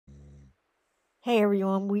Hey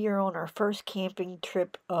everyone, we are on our first camping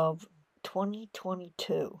trip of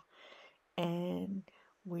 2022 and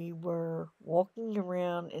we were walking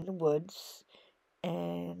around in the woods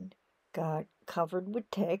and got covered with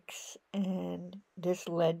ticks, and this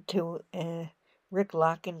led to Rick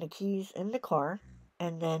locking the keys in the car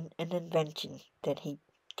and then an invention that he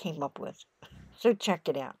came up with. So check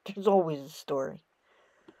it out. There's always a story.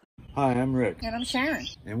 Hi, I'm Rick. And I'm Sharon.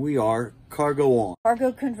 And we are Cargo On.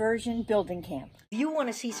 Cargo Conversion Building Camp. If you want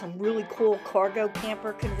to see some really cool cargo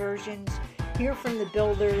camper conversions, hear from the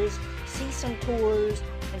builders, see some tours,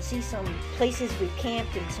 and see some places we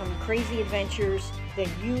camped and some crazy adventures, then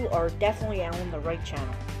you are definitely on the right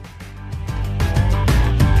channel.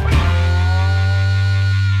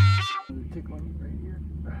 Take one right here.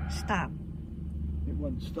 Stop. It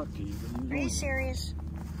wasn't stuck to you. Are you serious?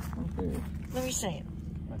 Okay. Let me see it.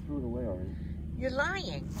 I threw it away already. You're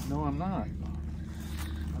lying. No, I'm not.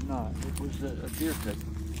 I'm not. It was a deer tick.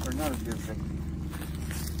 Or not a deer tick.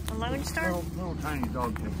 A Lone Star? Little tiny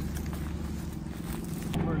dog tick.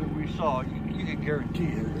 Or that we saw, you can guarantee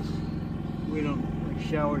it. We don't like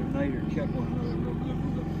shower at night or check one another real good.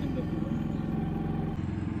 We'll end up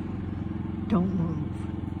Don't move.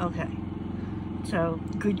 Okay. So,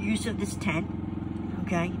 good use of this tent.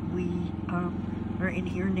 Okay, we are in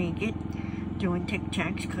here naked doing tick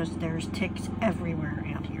checks because there's ticks everywhere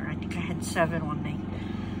out here. I think I had 7 on me.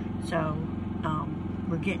 So,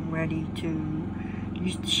 we're getting ready to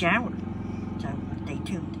use the shower. So, stay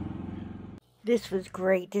tuned. This was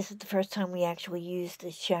great. This is the first time we actually used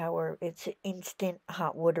the shower. It's an instant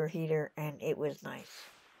hot water heater, and it was nice.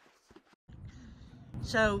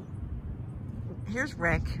 So, here's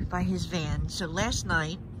Rick by his van. So last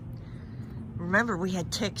night, remember we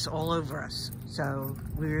had ticks all over us. So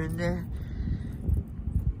we were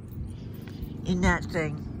in that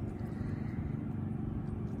thing,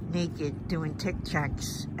 naked, doing tick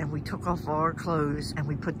checks, and we took off all our clothes and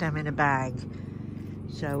we put them in a bag.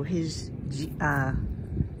 So his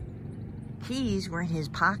keys were in his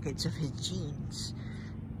pockets of his jeans.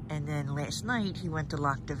 And then last night he went to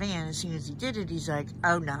lock the van. As soon as he did it, he's like,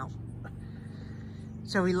 oh no.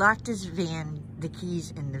 So he locked his van, the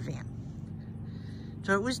keys in the van.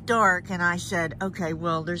 So it was dark, and I said, okay,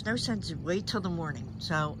 well, there's no sense of wait till the morning.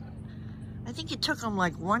 So I think it took him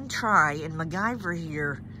like one try, and MacGyver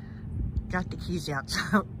here got the keys out.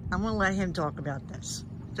 So I'm going to let him talk about this.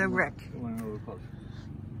 So Rick.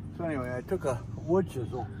 So anyway, I took a wood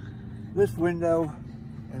chisel. This window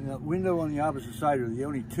and the window on the opposite side are the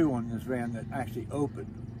only 2 on this van that actually open.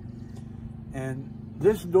 And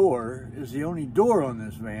this door is the only door on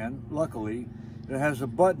this van, luckily, that has a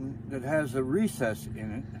button that has a recess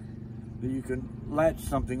in it that you can latch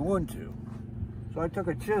something onto. So I took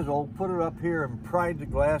a chisel, put it up here, and pried the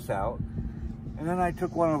glass out. And then I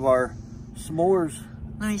took one of our s'mores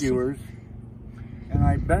skewers and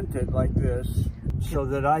I bent it like this so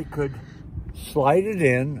that I could slide it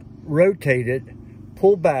in, rotate it,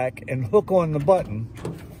 pull back, and hook on the button.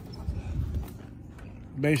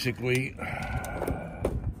 Basically,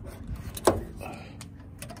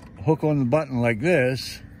 hook on the button like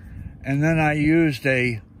this, and then I used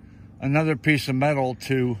another piece of metal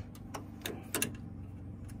to...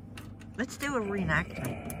 Let's do a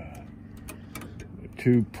reenactment.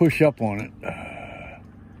 To push up on it.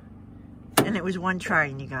 And it was one try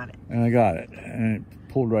and you got it. And I got it, and it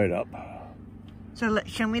pulled right up. So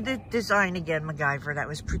show me the design again, MacGyver. That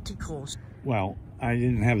was pretty cool. Well, I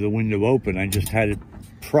didn't have the window open. I just had it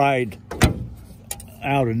pried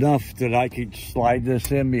out enough that I could slide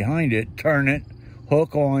this in behind it, turn it,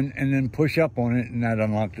 hook on, and then push up on it, and that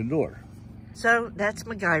unlocked the door. So that's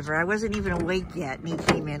MacGyver. I wasn't even awake yet, and he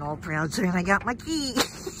came in all proud saying, I got my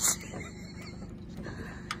keys.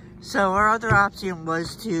 So our other option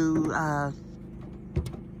was to,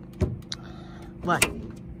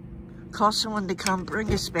 call someone to come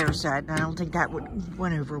bring a spare set, and I don't think that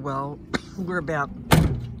went over well. We're about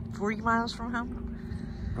 40 miles from home.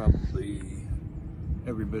 Probably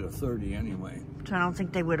every bit of 30 anyway. So I don't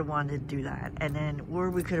think they would have wanted to do that. And then, or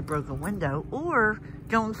we could have broken a window, or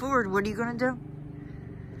going forward, what are you going to do?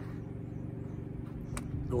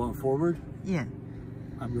 Going forward? Yeah.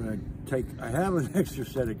 I'm going to I have an extra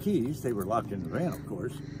set of keys. They were locked in the van, of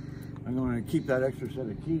course. I'm going to keep that extra set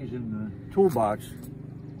of keys in the toolbox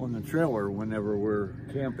on the trailer whenever we're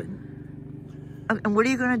camping. And what are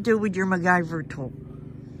you going to do with your MacGyver tool?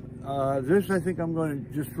 This, I think I'm going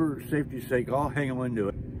to, just for safety's sake, I'll hang them into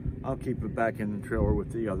it. I'll keep it back in the trailer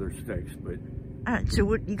with the other sticks, but... All right, so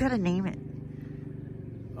what, you got to name it.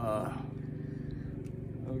 I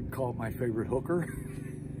would call it my favorite hooker.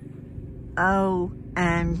 OMG.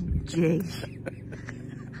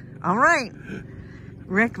 All right.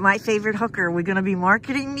 Rick, my favorite hooker. Are we going to be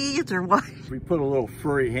marketing these or what? If we put a little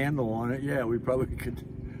furry handle on it, yeah, we probably could.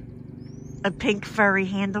 A pink furry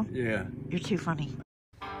handle? Yeah. You're too funny.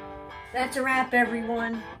 That's a wrap,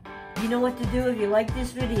 everyone. You know what to do if you like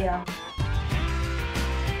this video.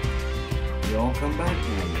 You all come back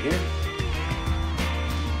now, you hear?